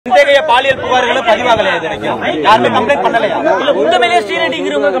யாருடைய பாலியல் புகார்களும் பதிவாகலையா இது வரைக்கும்? யாருமே கம்ப்ளைண்ட் பண்ணலையா? இல்ல உங்க மேலே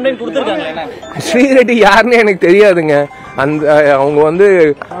ஸ்ரீரெட்டிங்கிறவங்க கம்ப்ளைண்ட் கொடுத்திருக்காங்க. ஸ்ரீரெட்டி யாருன்னு எனக்கு தெரியாதுங்க. அந்த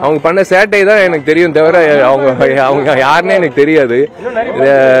அவங்க பண்ண சேட்டை தான் எனக்கு தெரியும் தவிர அவங்க யாருன்னே எனக்கு தெரியாது.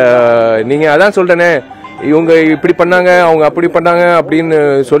 நீங்க அதான் சொல்றேனே, இவங்க இப்படி பண்ணாங்க அவங்க அப்படி பண்ணாங்க அப்படின்னு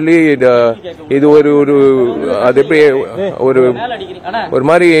சொல்லி இது ஒரு அது எப்படி ஒரு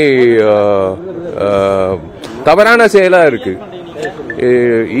மாதிரி தவறான செயலா இருக்கு.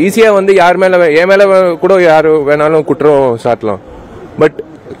 ஈஸியா யார் மேல என் மேல கூட யாரு வேணாலும் குற்றம் சாட்டலாம். பட்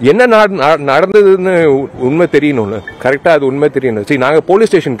என்ன நடந்ததுன்னு உண்மை தெரியணும்ல, கரெக்டா அது உண்மை தெரியணும். சரி, நாங்க போலீஸ்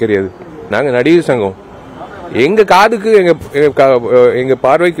ஸ்டேஷன் கிடையாது, நாங்க நடிகர் சங்கம். எங்க காதுக்கு எங்க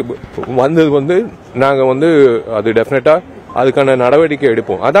பார்வைக்கு வந்தது நாங்க அது டெஃபினட்டா அதுக்கான நடவடிக்கை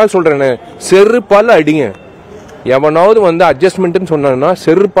எடுப்போம். அதான் சொல்றேன்னு, செருப்பால் அடிங்க. எவனாவது அட்ஜஸ்ட்மெண்ட் சொன்னா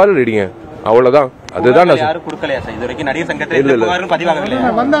செருப்பால் அடிங்க, அவ்வளவுதான். அதுதான்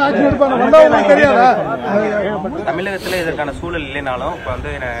தமிழகத்துல இதற்கான சூழல் இல்லைனாலும்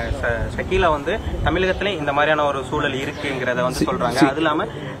இப்ப ஷக்கீலா தமிழகத்துல இந்த மாதிரியான ஒரு சூழல் இருக்குங்கிறத சொல்றாங்க. அது இல்லாம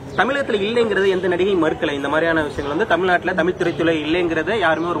தமிழகத்துல இல்லைங்கிறது எந்த நடிகையும் மறுக்கல. இந்த மாதிரியான விஷயங்கள் தமிழ்நாட்டுல தமிழ் திரைத்துறை இல்லைங்கிறத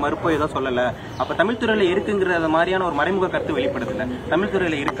யாருமே ஒரு மறுப்போ ஏதோ சொல்லல. அப்ப தமிழ் துறையில இருக்குங்கிற மாதிரியான ஒரு மறைமுக கருத்து வெளிப்படுத்தல. தமிழ்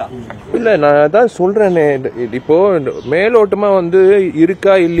துறையில இருக்கா? இல்ல, நான் அதான் சொல்றேனே, இப்போ மேலோட்டமா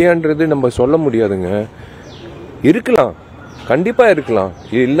இருக்கா இல்லையான்றது நம்ம சொல்ல முடியாதுங்க. இருக்கலாம், கண்டிப்பா இருக்கலாம்.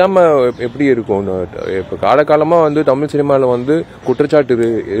 இல்லாம எப்படி இருக்கும்? இப்ப காலகாலமா தமிழ் சினிமால குற்றச்சாட்டு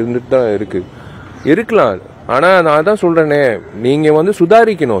இருந்துட்டு தான் இருக்கு. இருக்கலாம். ஆனா நான் தான் சொல்றேனே, நீங்க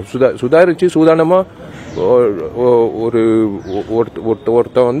சுதாரிக்கணும். சுதாரிச்சு சூதானமா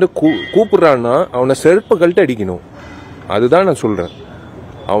ஒருத்த கூப்பிடுறான்னா அவனை செருப்பு கழட்டி அடிக்கணும். அதுதான் நான் சொல்றேன்.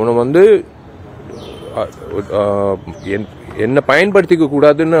 அவனை என்ன பயன்படுத்திக்க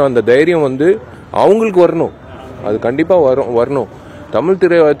கூடாதுன்னு அந்த தைரியம் அவங்களுக்கு வரணும். அது கண்டிப்பா வரணும். தமிழ்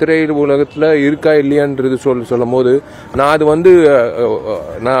திரை உலகத்துல இருக்கா இல்லையான்றது சொல்லும் போது நான் அது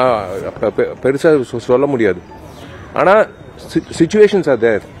நான் பெருசா சொல்ல முடியாது. ஆனா சிச்சுவேஷன்ஸ் ஆர்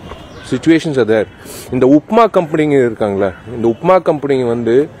தேர். இந்த உப்மா கம்பெனிங்க இருக்காங்களா, இந்த உப்மா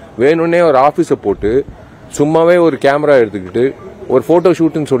கம்பெனிங்க வேணும்னே ஒரு ஆபீஸை போட்டு சும்மாவே ஒரு கேமரா எடுத்துக்கிட்டு ஒரு போட்டோ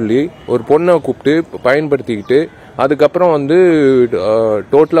ஷூட்னு சொல்லி ஒரு பொண்ணை கூப்பிட்டு பயன்படுத்திக்கிட்டு அதுக்கப்புறம்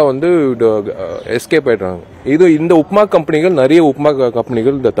டோட்டலா எஸ்கேப் ஆயிடுறாங்க. இந்த உப்மா கம்பெனிகள், நிறைய உப்மா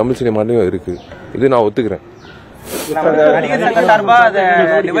கம்பெனிகள் இந்த தமிழ் சினிமாலையும் இருக்கு. இது நான் ஒத்துக்கிறேன்.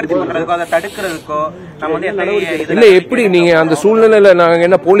 இல்ல, எப்படி நீங்க அந்த சூழ்நிலையில நாங்க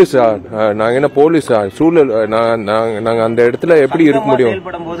என்ன போலீஸா சூழல் நாங்க அந்த இடத்துல எப்படி இருக்க முடியும்?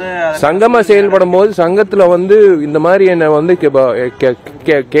 சங்கமா செயல்படும் போது சங்கத்துல இந்த மாதிரி என்ன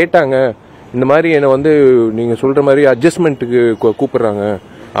கேட்டாங்க, இந்த மாதிரி என்ன நீங்க சொல்ற மாதிரி அட்ஜஸ்ட்மெண்ட்டுக்கு கூப்பிடுறாங்க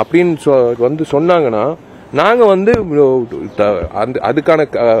அப்படின்னு சொன்னாங்கன்னா நாங்க அதுக்கான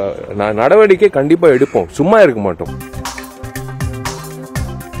நடவடிக்கை கண்டிப்பா எடுப்போம். சும்மா இருக்க மாட்டோம்.